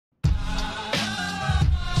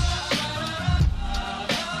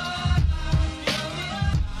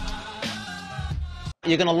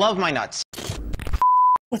you're gonna love my nuts.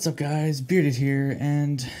 What's up guys, Bearded here,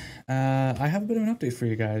 and I have a bit of an update for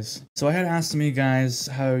you guys. So I had asked me guys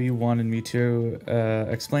how you wanted me to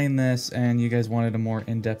explain this, and you guys wanted a more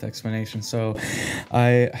in-depth explanation. So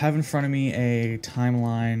I have in front of me a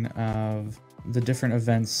timeline of the different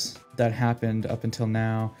events that happened up until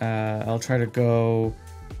now. I'll try to go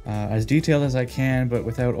as detailed as I can, but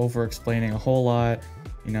without over-explaining a whole lot.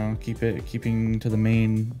 You know, keeping to the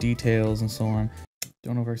main details and so on.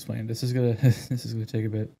 Don't over-explain. This is gonna take a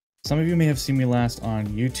bit. Some of you may have seen me last on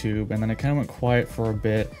YouTube, and then I kind of went quiet for a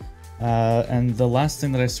bit. And the last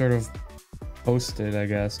thing that I sort of posted, I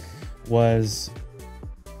guess, was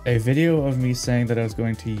a video of me saying that I was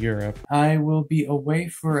going to Europe. I will be away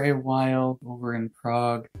for a while over in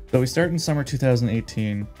Prague. So we start in summer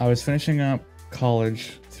 2018. I was finishing up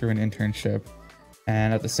college through an internship,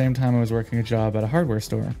 and at the same time I was working a job at a hardware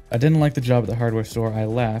store. I didn't like the job at the hardware store. I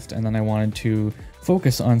left, and then I wanted to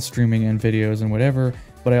focus on streaming and videos and whatever,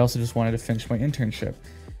 but I also just wanted to finish my internship.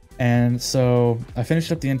 And so I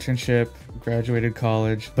finished up the internship, graduated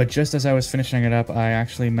college, but just as I was finishing it up, I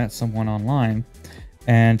actually met someone online,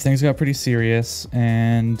 and things got pretty serious,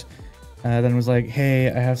 and then it was like,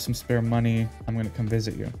 hey, I have some spare money, I'm gonna come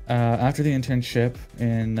visit you. After the internship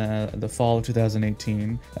in the fall of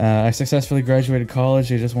 2018, I successfully graduated college.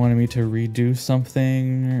 They just wanted me to redo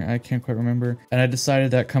something, I can't quite remember. And I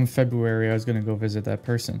decided that come February, I was gonna go visit that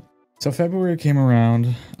person. So February came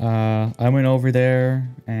around, I went over there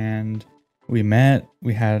and we met,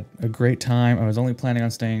 we had a great time. I was only planning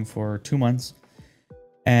on staying for 2 months.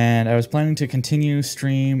 And I was planning to continue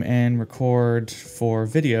stream and record for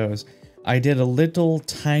videos. I did a little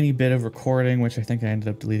tiny bit of recording, which I think I ended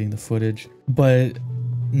up deleting the footage, but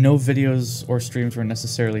no videos or streams were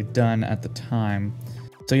necessarily done at the time.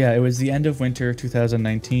 So yeah, it was the end of winter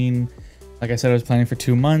 2019. Like I said, I was planning for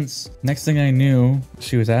 2 months. Next thing I knew,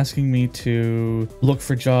 she was asking me to look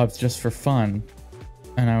for jobs just for fun.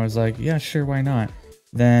 And I was like, yeah, sure, why not?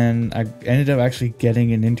 Then I ended up actually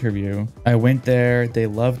getting an interview. I went there, they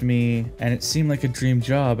loved me, and it seemed like a dream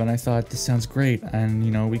job, and I thought, this sounds great, and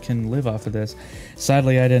you know, we can live off of this.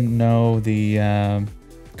 Sadly, I didn't know the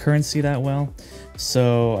currency that well,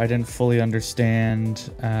 so I didn't fully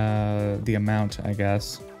understand the amount, I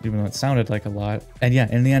guess, even though it sounded like a lot. And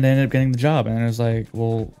yeah, in the end, I ended up getting the job, and I was like,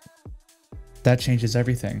 well, that changes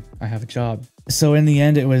everything. I have a job. So in the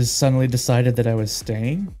end, it was suddenly decided that I was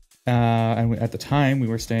staying. And at the time we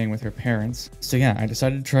were staying with her parents. So yeah, I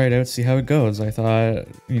decided to try it out, see how it goes. I thought,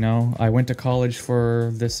 you know, I went to college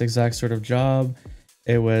for this exact sort of job.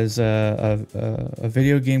 It was a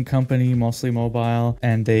video game company, mostly mobile,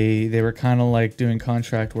 and they were kind of like doing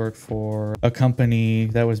contract work for a company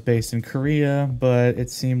that was based in Korea, but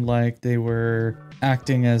it seemed like they were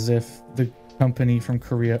acting as if the company from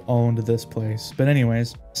Korea owned this place. But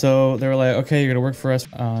anyways, so they were like, okay, you're gonna work for us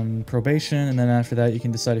on probation, and then after that you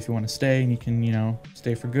can decide if you want to stay, and you can, you know,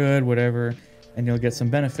 stay for good, whatever, and you'll get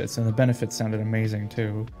some benefits. And the benefits sounded amazing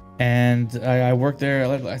too. And I worked there,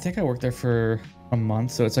 I think I worked there for a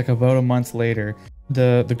month, so it's like about a month later,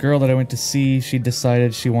 the girl that I went to see, she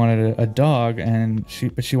decided she wanted a dog, and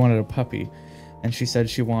she wanted a puppy. And she said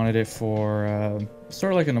she wanted it for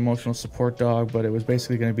sort of like an emotional support dog, but it was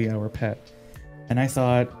basically going to be our pet. And I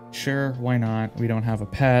thought, sure, why not? We don't have a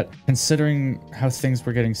pet. Considering how things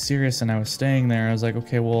were getting serious and I was staying there, I was like,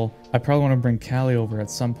 okay, well, I probably want to bring Callie over at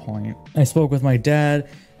some point. I spoke with my dad,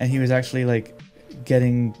 and he was actually like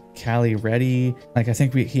getting Callie ready. Like, I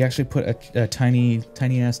think he actually put a tiny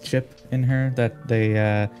ass chip in her that they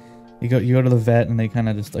you go to the vet and they kind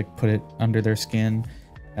of just like put it under their skin.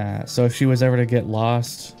 So if she was ever to get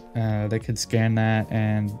lost, they could scan that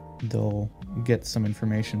and they'll get some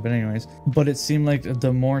information. But anyways, but it seemed like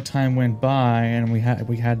the more time went by and we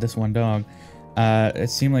had this one dog, it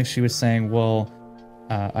seemed like she was saying, well,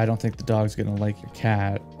 I don't think the dog's gonna like your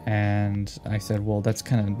cat. And I said, well, that's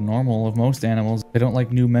kind of normal of most animals. They don't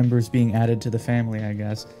like new members being added to the family, I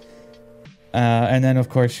guess. And then of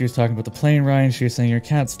course she was talking about the plane ride, and she was saying, your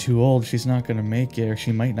cat's too old, she's not gonna make it, or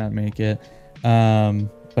she might not make it.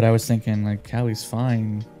 But I was thinking, like, Callie's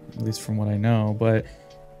fine, at least from what I know. But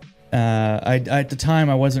at the time,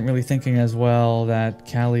 I wasn't really thinking as well that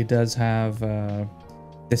Callie does have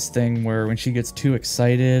this thing where when she gets too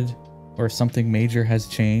excited or something major has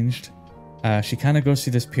changed, she kind of goes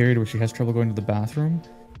through this period where she has trouble going to the bathroom,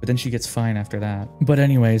 but then she gets fine after that. But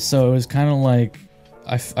anyway, so it was kind of like,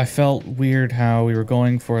 I felt weird how we were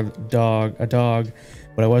going for a dog,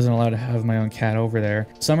 but I wasn't allowed to have my own cat over there.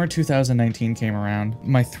 Summer 2019 came around.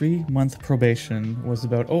 My 3-month probation was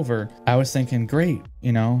about over. I was thinking, great,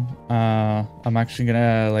 you know, I'm actually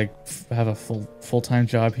gonna like have a full-time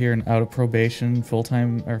job here and out of probation, full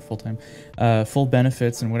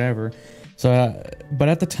benefits and whatever. So, but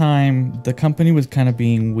at the time, the company was kind of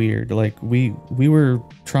being weird. Like we were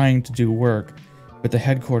trying to do work, but the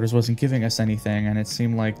headquarters wasn't giving us anything, and it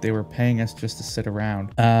seemed like they were paying us just to sit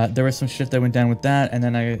around. There was some shit that went down with that, and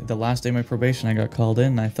then the last day of my probation, I got called in,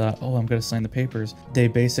 and I thought, oh, I'm gonna sign the papers. They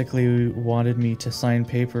basically wanted me to sign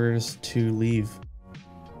papers to leave.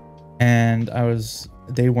 And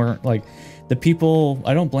they weren't like, the people,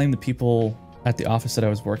 I don't blame the people at the office that I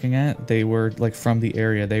was working at. They were like from the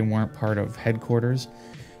area, they weren't part of headquarters.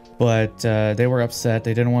 But they were upset.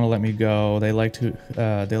 They didn't want to let me go. They liked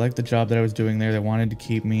the job that I was doing there. They wanted to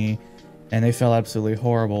keep me, and they felt absolutely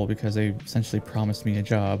horrible because they essentially promised me a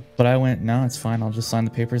job. But I went, no, it's fine. I'll just sign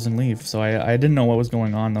the papers and leave. So I didn't know what was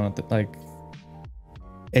going on though. Like,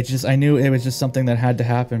 I knew it was just something that had to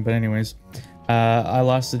happen. But anyways, I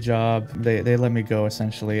lost the job. They let me go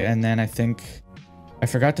essentially, and then I think I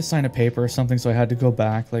forgot to sign a paper or something, so I had to go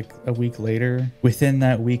back like a week later. Within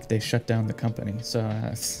that week, they shut down the company. So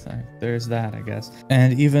there's that, I guess.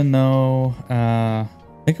 And even though I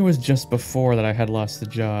think it was just before that I had lost the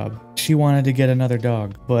job, she wanted to get another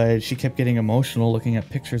dog, but she kept getting emotional looking at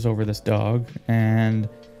pictures over this dog, and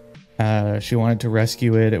she wanted to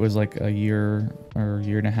rescue it. It was like a year or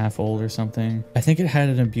year and a half old or something. I think it had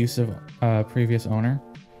an abusive previous owner,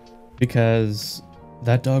 because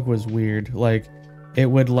that dog was weird. Like, it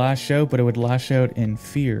would lash out, but it would lash out in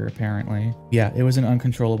fear, apparently. Yeah, it was an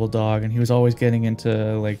uncontrollable dog, and he was always getting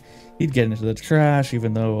into, like, he'd get into the trash,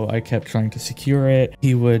 even though I kept trying to secure it.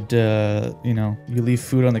 He would, you know, you leave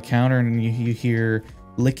food on the counter, and you hear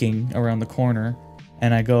licking around the corner,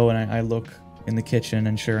 and I go and I look in the kitchen,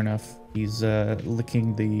 and sure enough, he's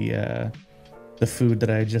licking the food that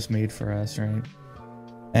I had just made for us, right?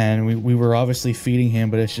 And we were obviously feeding him,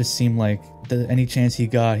 but it just seemed like any chance he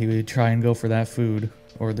got, he would try and go for that food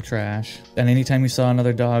or the trash. And anytime he saw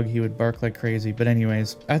another dog, he would bark like crazy. But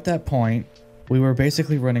anyways, at that point, we were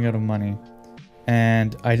basically running out of money.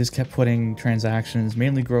 And I just kept putting transactions,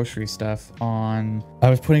 mainly grocery stuff, on... I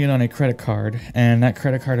was putting it on a credit card, and that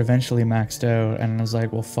credit card eventually maxed out, and I was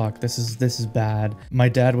like, well, fuck, this is bad. My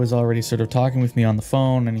dad was already sort of talking with me on the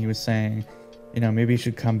phone, and he was saying, you know, maybe you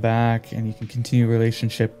should come back and you can continue a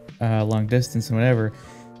relationship long distance and whatever.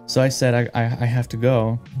 So I said, I have to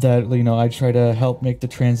go. That, you know, I try to help make the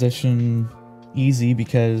transition easy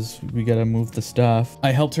because we got to move the stuff.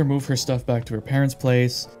 I helped her move her stuff back to her parents'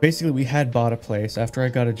 place. Basically, we had bought a place. After I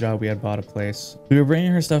got a job, we had bought a place. We were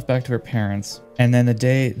bringing her stuff back to her parents. And then the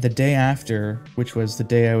day after, which was the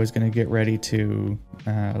day I was going to get ready to,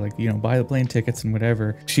 like, you know, buy the plane tickets and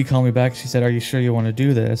whatever, she called me back. She said, are you sure you want to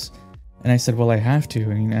do this? And I said, well, I have to.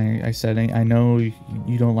 I mean, I said, I know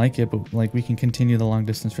you don't like it, but like, we can continue the long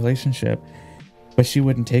distance relationship. But she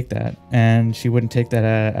wouldn't take that, and she wouldn't take that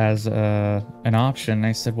as an option. And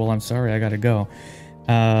I said, well, I'm sorry, I gotta go.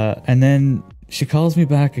 And then she calls me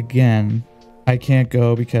back again. I can't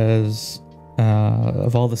go because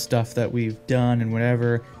of all the stuff that we've done and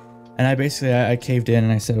whatever. And I caved in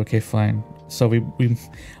and I said, okay, fine. So I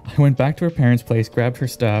went back to her parents' place, grabbed her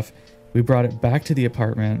stuff. We brought it back to the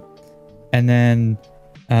apartment. And then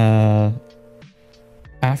after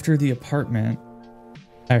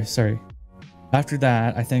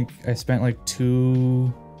that, I think I spent like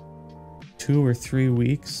two or 3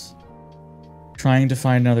 weeks trying to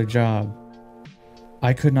find another job.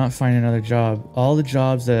 I could not find another job. All the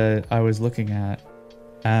jobs that I was looking at,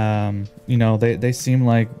 you know, they seemed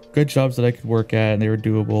like good jobs that I could work at, and they were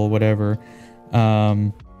doable, whatever.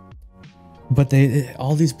 But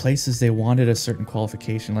all these places, they wanted a certain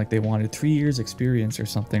qualification, like they wanted 3 years experience or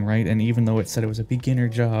something, right? And even though it said it was a beginner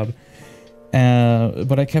job,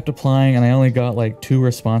 but I kept applying, and I only got like 2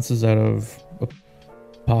 responses out of a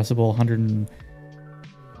possible 100.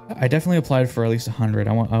 I definitely applied for at least 100.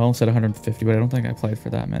 I almost said 150, but I don't think I applied for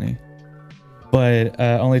that many. But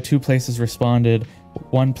only 2 places responded.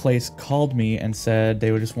 One place called me and said they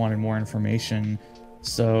just wanted more information,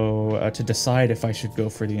 so to decide if I should go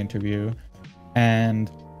for the interview. And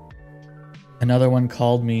another one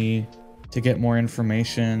called me to get more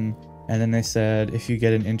information, and then they said, if you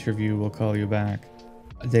get an interview, we'll call you back.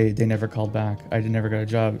 They never called back. I never got a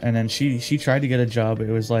job. And then she tried to get a job. It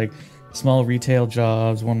was like small retail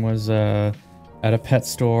jobs. One was at a pet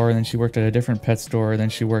store, and then she worked at a different pet store. Then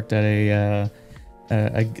she worked at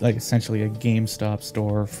like essentially a GameStop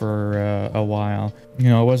store for a while. You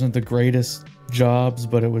know, it wasn't the greatest jobs,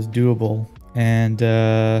 but it was doable. And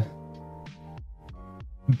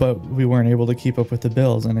but we weren't able to keep up with the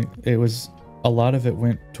bills, and it was a lot of it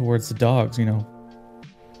went towards the dogs. You know,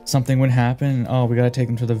 something would happen. Oh, we got to take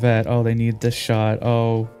them to the vet. Oh, they need this shot.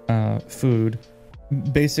 Oh, food.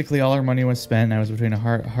 Basically, all our money was spent. I was between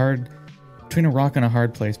between a rock and a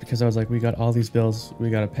hard place, because I was like, we got all these bills we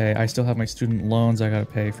got to pay. I still have my student loans I got to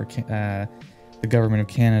pay for the government of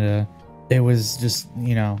Canada. It was just,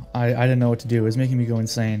 you know, I didn't know what to do. It was making me go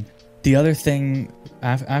insane. The other thing,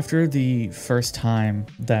 after the first time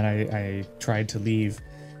that I tried to leave,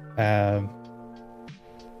 her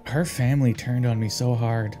family turned on me so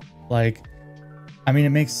hard. Like, I mean,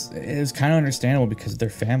 it was kind of understandable because of their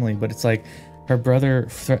family, but it's like her brother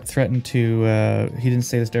threatened to, he didn't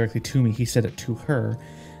say this directly to me, he said it to her,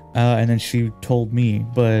 and then she told me,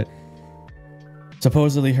 but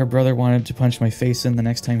supposedly her brother wanted to punch my face in the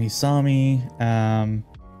next time he saw me,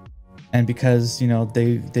 and because, you know,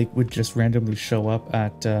 they would just randomly show up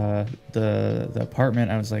at the apartment,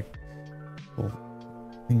 I was like, well,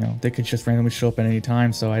 you know, they could just randomly show up at any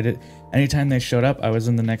time. So anytime they showed up, I was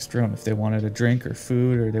in the next room. If they wanted a drink or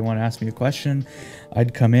food, or they want to ask me a question,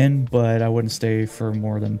 I'd come in, but I wouldn't stay for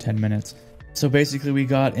more than 10 minutes. So basically we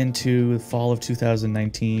got into the fall of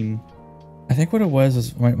 2019. I think what it was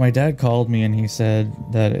is my dad called me and he said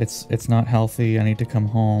that it's not healthy. I need to come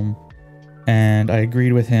home. And I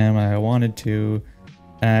agreed with him, and I wanted to.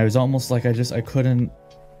 And it was almost like I couldn't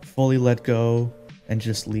fully let go and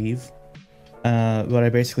just leave. But I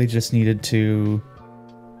basically just needed to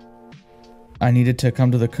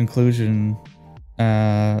come to the conclusion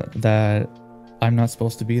that I'm not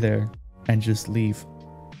supposed to be there and just leave,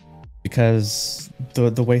 because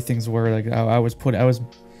the way things were, like I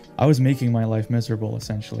was making my life miserable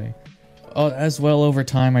essentially. As well, over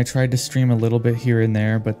time I tried to stream a little bit here and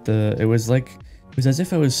there, but it was as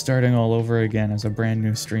if I was starting all over again as a brand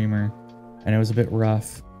new streamer, and it was a bit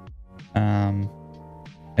rough.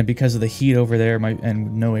 And because of the heat over there,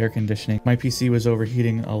 and no air conditioning, my PC was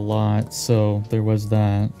overheating a lot, so there was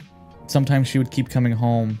that. Sometimes she would keep coming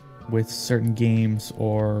home with certain games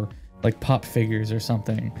or like pop figures or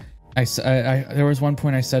something. There was one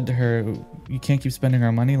point I said to her, you can't keep spending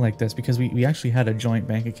our money like this, because we actually had a joint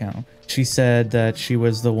bank account. She said that she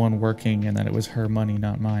was the one working and that it was her money,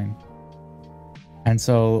 not mine. And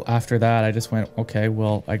so after that, I just went, okay,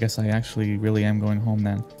 well, I guess I actually really am going home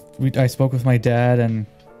then. I spoke with my dad, and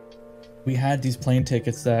we had these plane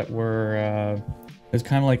tickets that were, it was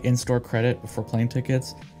kind of like in-store credit for plane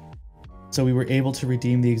tickets. So we were able to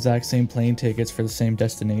redeem the exact same plane tickets for the same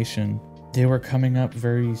destination. They were coming up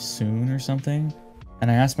very soon or something,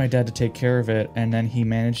 and I asked my dad to take care of it, and then he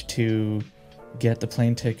managed to get the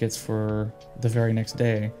plane tickets for the very next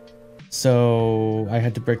day. So I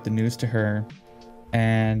had to break the news to her,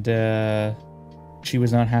 and she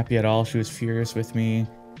was not happy at all. She was furious with me.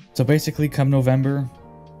 So basically, come November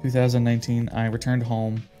 2019, I returned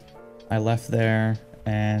home. I left there,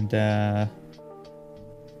 and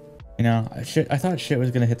you know, I thought shit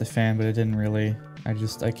was gonna hit the fan, but it didn't really.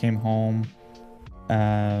 I came home.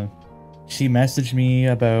 She messaged me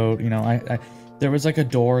about, you know, there was like a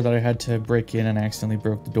door that I had to break in, and I accidentally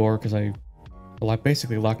broke the door because I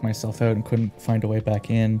basically locked myself out and couldn't find a way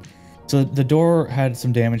back in. So the door had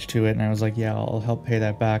some damage to it, and I was like, yeah, I'll help pay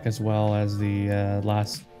that back, as well as the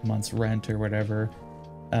last month's rent or whatever.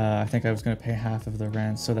 I think I was going to pay half of the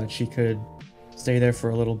rent so that she could stay there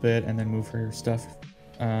for a little bit and then move her stuff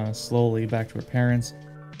slowly back to her parents.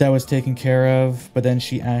 That was taken care of, but then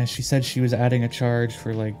she said she was adding a charge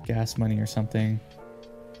for like gas money or something,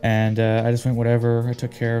 and I just went whatever. I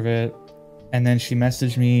took care of it, and then she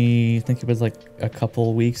messaged me, I think it was like a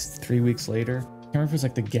couple weeks, 3 weeks later. I can't remember if it was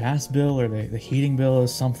like the gas bill or the heating bill or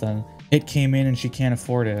something. It came in and she can't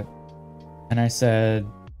afford it, and I said,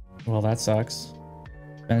 well, that sucks.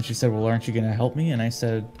 And she said, well, aren't you gonna help me? And I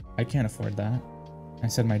said, I can't afford that. I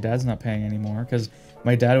said, my dad's not paying anymore, because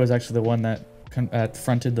my dad was actually the one that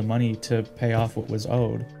fronted the money to pay off what was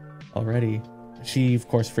owed already. She, of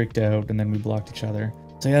course, freaked out, and then we blocked each other.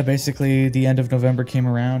 So yeah, basically the end of November came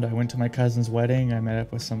around. I went to my cousin's wedding. I met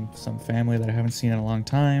up with some family that I haven't seen in a long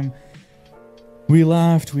time. We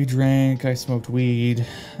laughed, we drank, I smoked weed.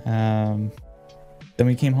 Then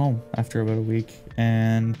we came home after about a week,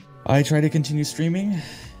 and I tried to continue streaming,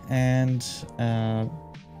 and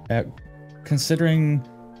considering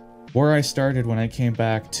where I started when I came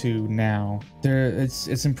back to now,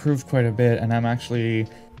 it's improved quite a bit, and I'm actually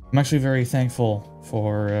very thankful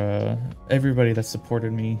for everybody that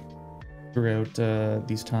supported me throughout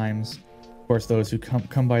these times. Of course, those who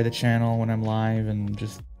come by the channel when I'm live and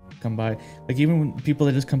just come by, like even when people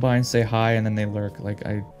that just come by and say hi and then they lurk, like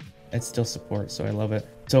it's still support, so I love it.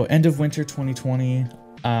 So end of winter 2020,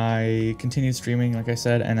 I continued streaming, like I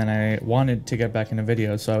said, and then I wanted to get back into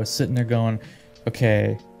videos. So I was sitting there going,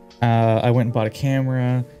 okay, I went and bought a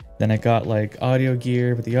camera. Then I got like audio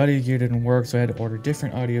gear, but the audio gear didn't work, so I had to order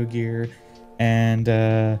different audio gear. And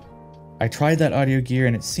I tried that audio gear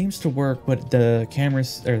and it seems to work, but the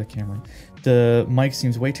mic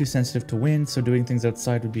seems way too sensitive to wind, so doing things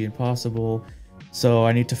outside would be impossible. So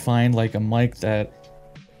I need to find like a mic that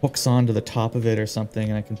hooks onto the top of it or something,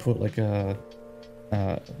 and I can put like a,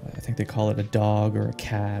 I think they call it a dog or a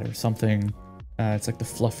cat or something. It's like the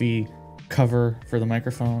fluffy cover for the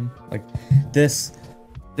microphone. Like this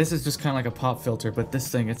is just kind of like a pop filter, but this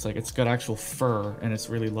thing, it's like, it's got actual fur and it's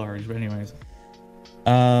really large. But anyways,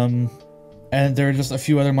 and there were just a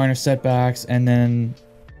few other minor setbacks, and then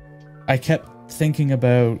I kept thinking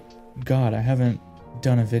about, God, I haven't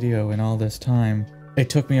done a video in all this time. It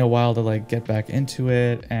took me a while to like get back into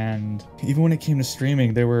it, and even when it came to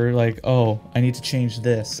streaming, they were like, oh, I need to change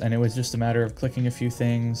this, and it was just a matter of clicking a few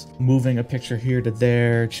things, moving a picture here to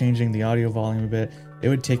there, changing the audio volume a bit. It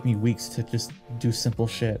would take me weeks to just do simple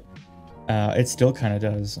shit. It still kind of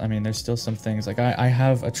does. I mean, there's still some things, like I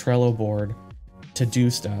have a Trello board to do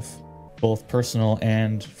stuff, both personal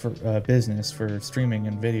and for business, for streaming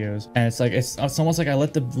and videos. And it's like, it's almost like I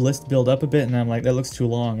let the list build up a bit and I'm like, that looks too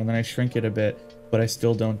long, and then I shrink it a bit, but I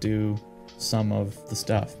still don't do some of the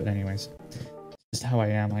stuff. But anyways, just how I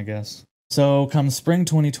am, I guess. So come spring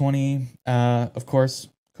 2020, of course,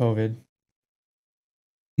 COVID.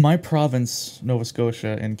 My province, Nova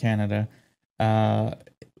Scotia in Canada,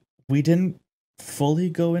 we didn't fully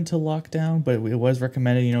go into lockdown, but it was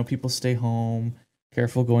recommended, you know, people stay home,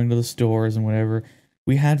 careful going to the stores and whatever.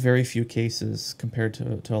 We had very few cases compared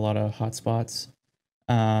to a lot of hotspots.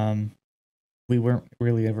 We weren't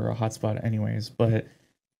really ever a hotspot anyways, but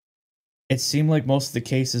it seemed like most of the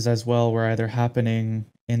cases as well were either happening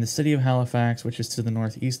in the city of Halifax, which is to the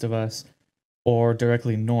northeast of us, or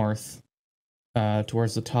directly north,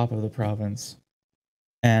 towards the top of the province.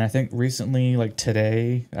 And I think recently, like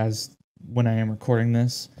today, as when I am recording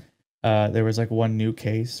this, there was like one new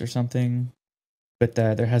case or something, but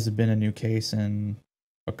there hasn't been a new case in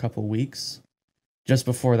a couple weeks. Just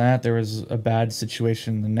before that, there was a bad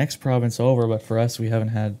situation in the next province over, but for us, we haven't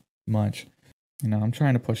had much. You know, I'm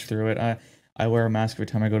trying to push through it. I wear a mask every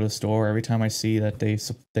time I go to the store. Every time I see that they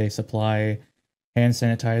supply hand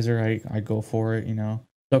sanitizer, I go for it, you know.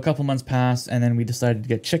 So a couple months passed, and then we decided to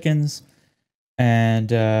get chickens,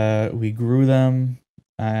 and we grew them.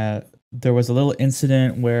 There was a little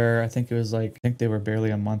incident where I think they were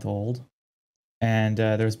barely a month old, and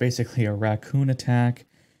there was basically a raccoon attack.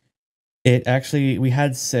 We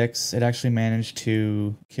had 6. It actually managed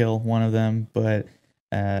to kill one of them, but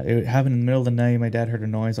it happened in the middle of the night. My dad heard a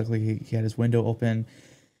noise. Luckily, he had his window open.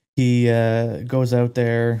 He goes out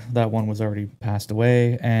there. That one was already passed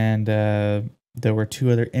away, and there were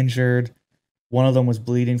 2 other injured. One of them was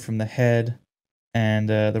bleeding from the head, and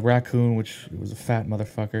the raccoon, which was a fat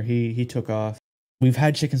motherfucker, he took off. We've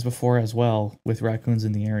had chickens before as well with raccoons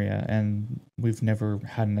in the area, and we've never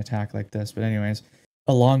had an attack like this. But anyways,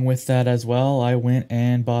 along with that as well, I went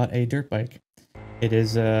and bought a dirt bike. It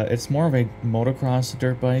is it's more of a motocross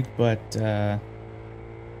dirt bike, but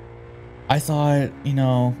I thought, you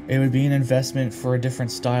know, it would be an investment for a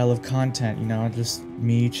different style of content, you know, just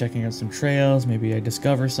me checking out some trails, maybe I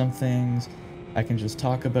discover some things, I can just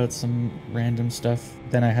talk about some random stuff.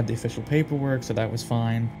 Then I had the official paperwork, so that was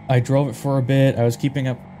fine. I drove it for a bit, I was keeping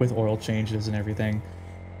up with oil changes and everything,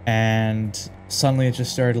 and suddenly it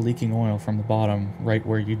just started leaking oil from the bottom, right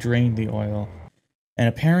where you drain the oil. And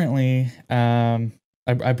apparently,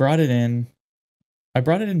 I brought it in. I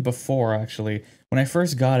brought it in before, actually. When I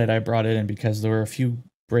first got it, I brought it in because there were a few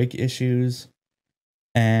brake issues,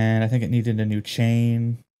 and I think it needed a new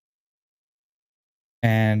chain.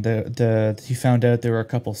 And he found out there were a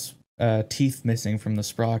couple teeth missing from the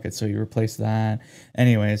sprocket, so he replaced that.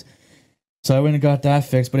 Anyways, so I went and got that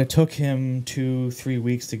fixed, but it took him 2-3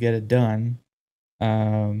 weeks to get it done.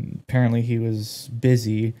 Apparently he was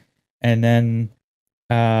busy, and then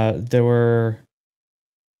there were...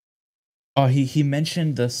 Oh, he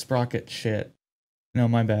mentioned the sprocket shit. No,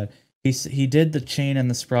 my bad. He did the chain and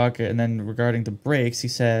the sprocket, and then regarding the brakes, he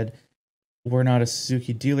said, we're not a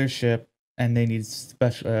Suzuki dealership, and they need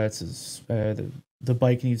special, the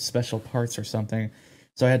bike needs special parts or something.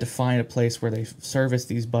 So I had to find a place where they service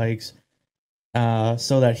these bikes,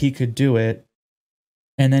 so that he could do it.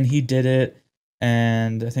 And then he did it,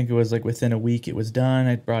 and I think it was like within a week it was done.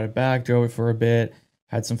 I brought it back, drove it for a bit,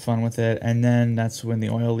 had some fun with it, and then that's when the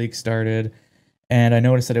oil leak started. And I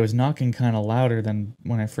noticed that it was knocking kind of louder than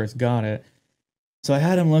when I first got it. So I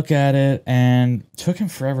had him look at it, and it took him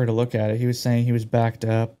forever to look at it. He was saying he was backed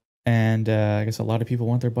up, and I guess a lot of people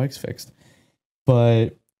want their bikes fixed.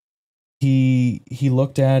 But he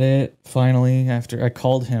looked at it finally after I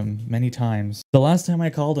called him many times. The last time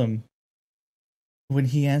I called him, when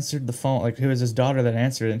he answered the phone, like it was his daughter that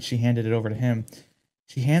answered, and she handed it over to him.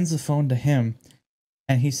 She hands the phone to him,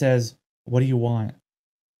 and he says, "What do you want?"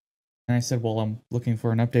 And I said, "Well, I'm looking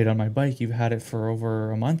for an update on my bike. You've had it for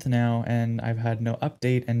over a month now, and I've had no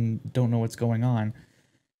update and don't know what's going on."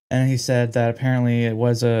 And he said that apparently it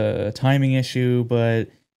was a timing issue, but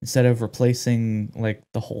instead of replacing like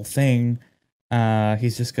the whole thing,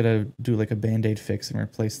 he's just gonna do like a band-aid fix and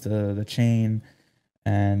replace the chain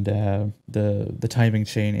and the timing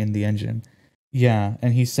chain in the engine. Yeah,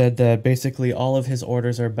 and he said that basically all of his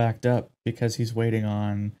orders are backed up because he's waiting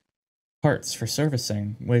on parts for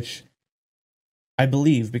servicing, which I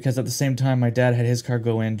believe, because at the same time my dad had his car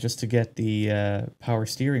go in just to get the power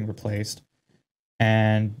steering replaced,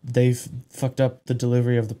 and they've fucked up the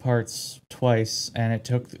delivery of the parts twice, and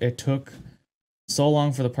it took so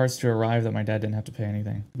long for the parts to arrive that my dad didn't have to pay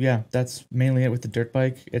anything. Yeah, that's mainly it with the dirt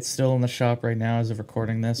bike. It's still in the shop right now as of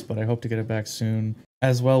recording this, but I hope to get it back soon.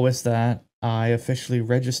 As well with that, I officially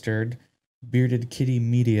registered Bearded Kitty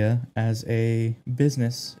Media as a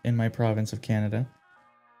business in my province of Canada.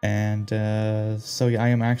 And so yeah, I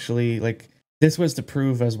am actually like, this was to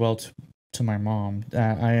prove as well to my mom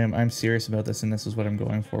that I'm serious about this and this is what I'm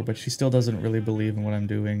going for, but she still doesn't really believe in what I'm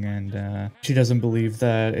doing, and she doesn't believe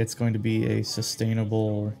that it's going to be a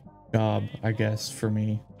sustainable job, I guess, for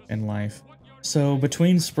me in life. So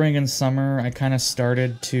between spring and summer, I kind of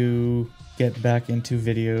started to get back into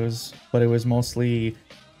videos, but it was mostly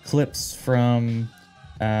clips from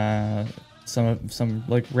some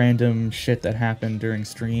like random shit that happened during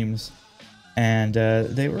streams, and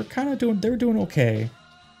they were doing okay,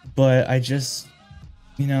 but I just,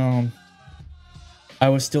 you know, I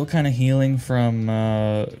was still kind of healing from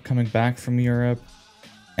coming back from Europe,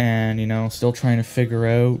 and you know, still trying to figure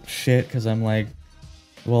out shit because I'm like,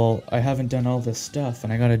 well, I haven't done all this stuff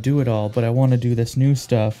and I gotta do it all, but I want to do this new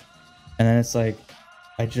stuff, and then it's like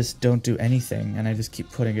I just don't do anything and I just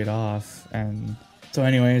keep putting it off. And so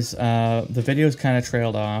anyways, the videos kind of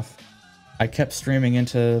trailed off. I kept streaming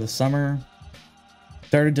into the summer,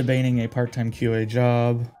 started debating a part-time QA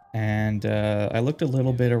job, and I looked a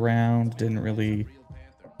little bit around, didn't really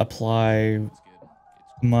apply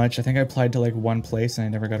much. I think I applied to like one place and I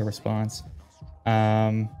never got a response.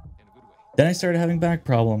 Then I started having back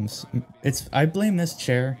problems. I blame this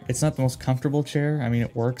chair. It's not the most comfortable chair. I mean,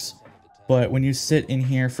 it works, but when you sit in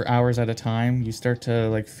here for hours at a time, you start to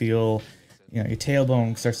like feel, you know, your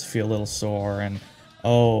tailbone starts to feel a little sore, and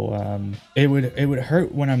it would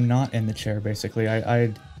hurt when I'm not in the chair. Basically,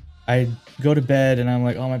 I'd go to bed and I'm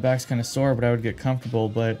like, oh, my back's kind of sore, but I would get comfortable,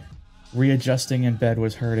 but readjusting in bed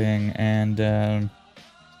was hurting, and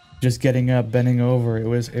just getting up, bending over, it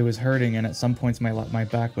was hurting, and at some points my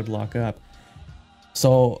back would lock up.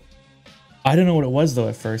 So I didn't know what it was though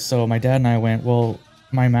at first. So my dad and I went, well,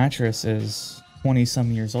 my mattress is 20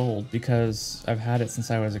 some years old because I've had it since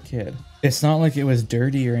I was a kid. It's not like it was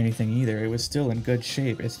dirty or anything either. It was still in good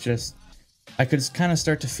shape. It's just I could kind of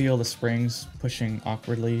start to feel the springs pushing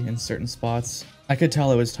awkwardly in certain spots. I could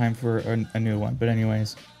tell it was time for a new one. But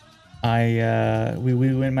anyways, we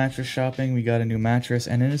went mattress shopping, we got a new mattress,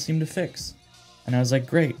 and then it seemed to fix. And I was like,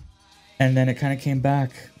 great. And then it kind of came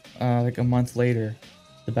back like a month later,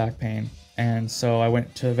 the back pain. And so I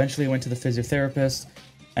eventually went to the physiotherapist,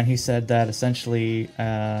 and he said that essentially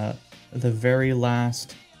the very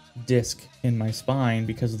last disc in my spine,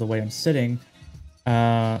 because of the way I'm sitting,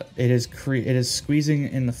 it is squeezing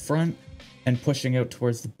in the front and pushing out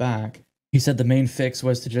towards the back. He said the main fix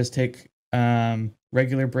was to just take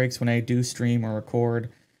regular breaks when I do stream or record,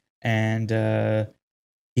 and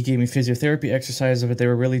he gave me physiotherapy exercises, but they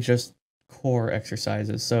were really just core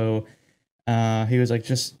exercises. So he was like,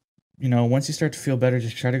 just, you know, once you start to feel better,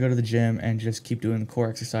 just try to go to the gym and just keep doing the core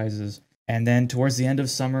exercises. And then towards the end of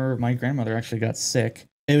summer, my grandmother actually got sick.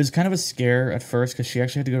 It was kind of a scare at first because she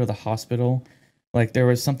actually had to go to the hospital. Like, there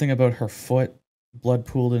was something about her foot, blood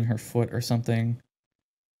pooled in her foot or something,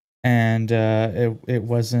 and it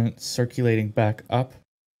wasn't circulating back up.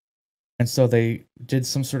 And so they did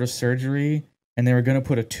some sort of surgery, and they were going to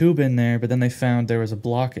put a tube in there, but then they found there was a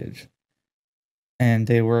blockage. And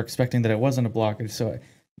they were expecting that it wasn't a blockage. So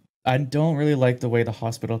I don't really like the way the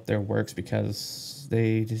hospital up there works, because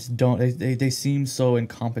they just don't, they seem so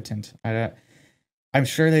incompetent. I'm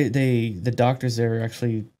sure the doctors there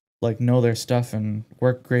actually like know their stuff and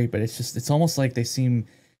work great, but it's almost like they seem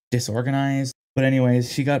disorganized. But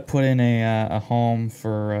anyways, she got put in a home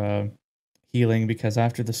for healing because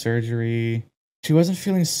after the surgery, she wasn't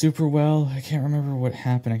feeling super well. I can't remember what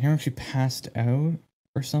happened. I can't remember if she passed out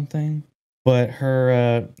or something. But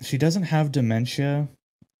she doesn't have dementia,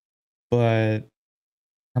 but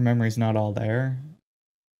her memory's not all there.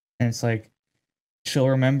 And it's like, she'll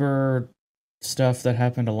remember stuff that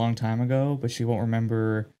happened a long time ago, but she won't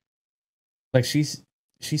remember, like, she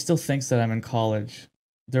still thinks that I'm in college.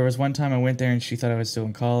 There was one time I went there and she thought I was still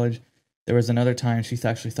in college. There was another time she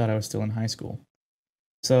actually thought I was still in high school.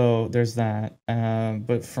 So there's that.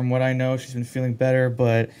 But from what I know, she's been feeling better,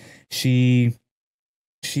 but she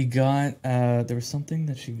got, there was something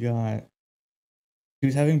that she got. She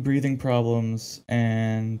was having breathing problems,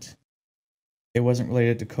 and it wasn't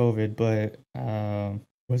related to COVID, but it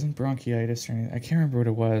wasn't bronchitis or anything. I can't remember what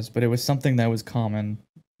it was, but it was something that was common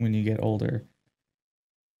when you get older.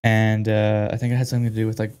 And I think it had something to do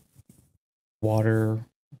with like water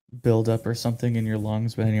buildup or something in your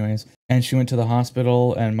lungs. But anyways, and she went to the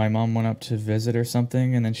hospital, and my mom went up to visit or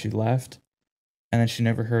something, and then she left, and then she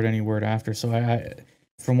never heard any word after. So I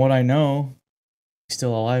from what I know, she's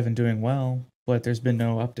still alive and doing well, but there's been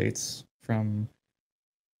no updates from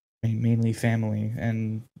mainly family,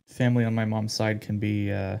 and family on my mom's side can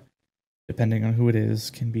be, depending on who it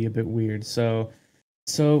is, can be a bit weird. So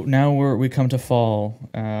now we come to fall.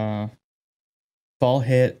 Fall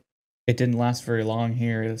hit. It didn't last very long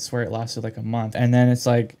here. I swear it lasted like a month, and then it's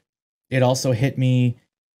like it also hit me.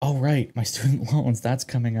 Oh right, my student loans, that's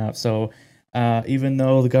coming up. So even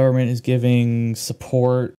though the government is giving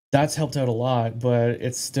support, that's helped out a lot, but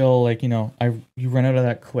it's still like, you run out of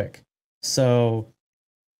that quick. So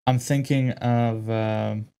I'm thinking of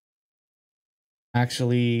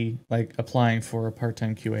actually like applying for a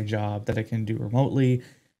part-time QA job that I can do remotely,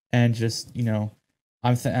 and just,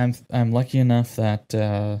 I'm lucky enough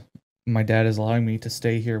that my dad is allowing me to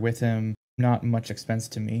stay here with him. Not much expense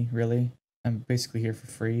to me, really. I'm basically here for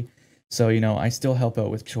free. So, I still help out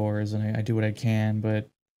with chores, and I do what I can, but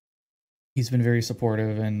he's been very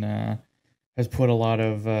supportive, and has put a lot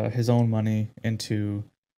of his own money into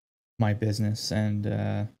my business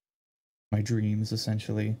and my dreams,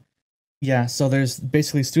 essentially. Yeah, so there's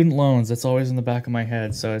basically student loans. That's always in the back of my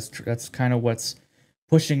head. So that's kind of what's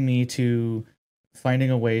pushing me to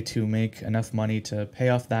finding a way to make enough money to pay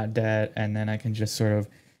off that debt, and then I can just sort of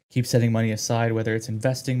keep setting money aside, whether it's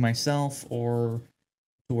investing myself or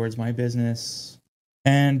towards my business.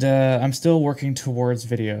 And I'm still working towards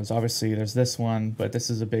videos. Obviously, there's this one, but this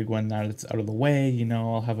is a big one now that's out of the way.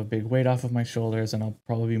 I'll have a big weight off of my shoulders, and it'll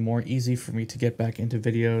probably be more easy for me to get back into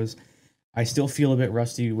videos. I still feel a bit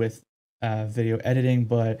rusty with video editing,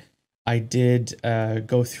 but I did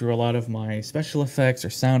go through a lot of my special effects or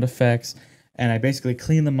sound effects, and I basically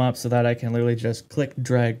clean them up so that I can literally just click,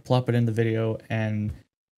 drag, plop it in the video, and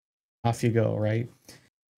off you go, right?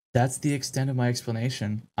 That's the extent of my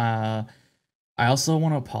explanation. I also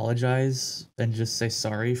want to apologize and just say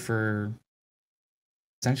sorry for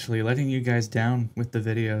essentially letting you guys down with the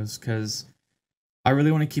videos, because I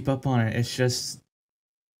really want to keep up on it. It's just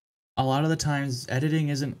a lot of the times editing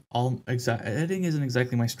isn't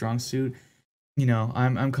exactly my strong suit.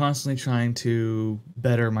 I'm constantly trying to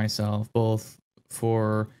better myself, both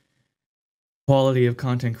for quality of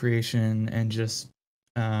content creation and just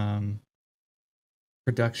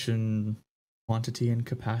production quantity and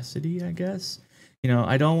capacity, I guess.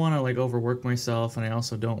 I don't want to like overwork myself, and I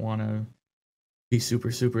also don't want to be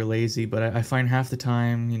super lazy, but I find half the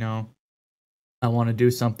time, I want to do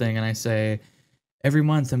something and I say, every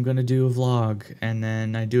month I'm going to do a vlog, and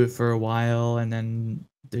then I do it for a while, and then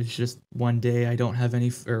there's just one day I don't have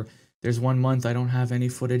any, or there's 1 month I don't have any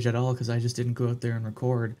footage at all because I just didn't go out there and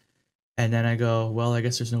record. And then I go, well, I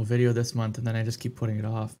guess there's no video this month, and then I just keep putting it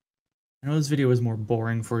off. I know this video is more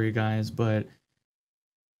boring for you guys, but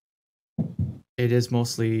it is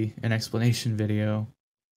mostly an explanation video.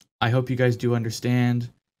 I hope you guys do understand.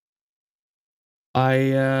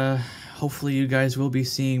 Hopefully you guys will be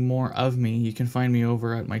seeing more of me. You can find me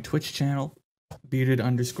over at my Twitch channel,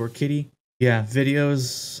 bearded_kitty. Yeah,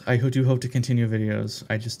 videos. I do hope to continue videos.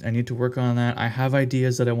 I need to work on that. I have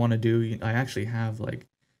ideas that I want to do. I actually have like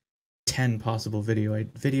 10 possible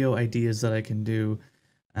video ideas that I can do.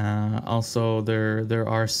 Also, there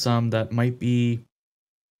are some that might be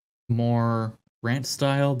more rant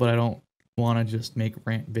style, but I don't want to just make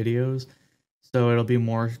rant videos. So it'll be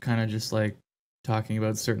more kind of just like talking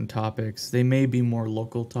about certain topics. They may be more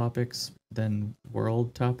local topics than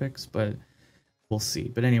world topics, but we'll see.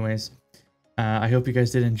 But anyways, I hope you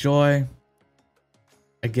guys did enjoy.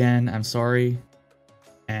 Again, I'm sorry,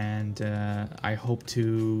 and I hope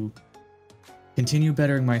to continue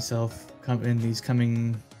bettering myself in these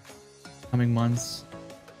coming months.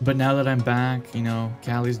 But now that I'm back, you know,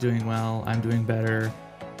 Callie's doing well, I'm doing better.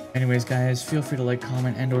 Anyways, guys, feel free to like,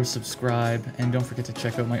 comment, and or subscribe, and don't forget to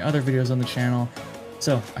check out my other videos on the channel.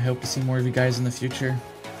 So, I hope to see more of you guys in the future.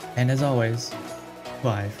 And as always,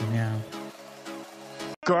 bye for now.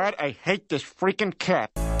 God, I hate this freaking cat.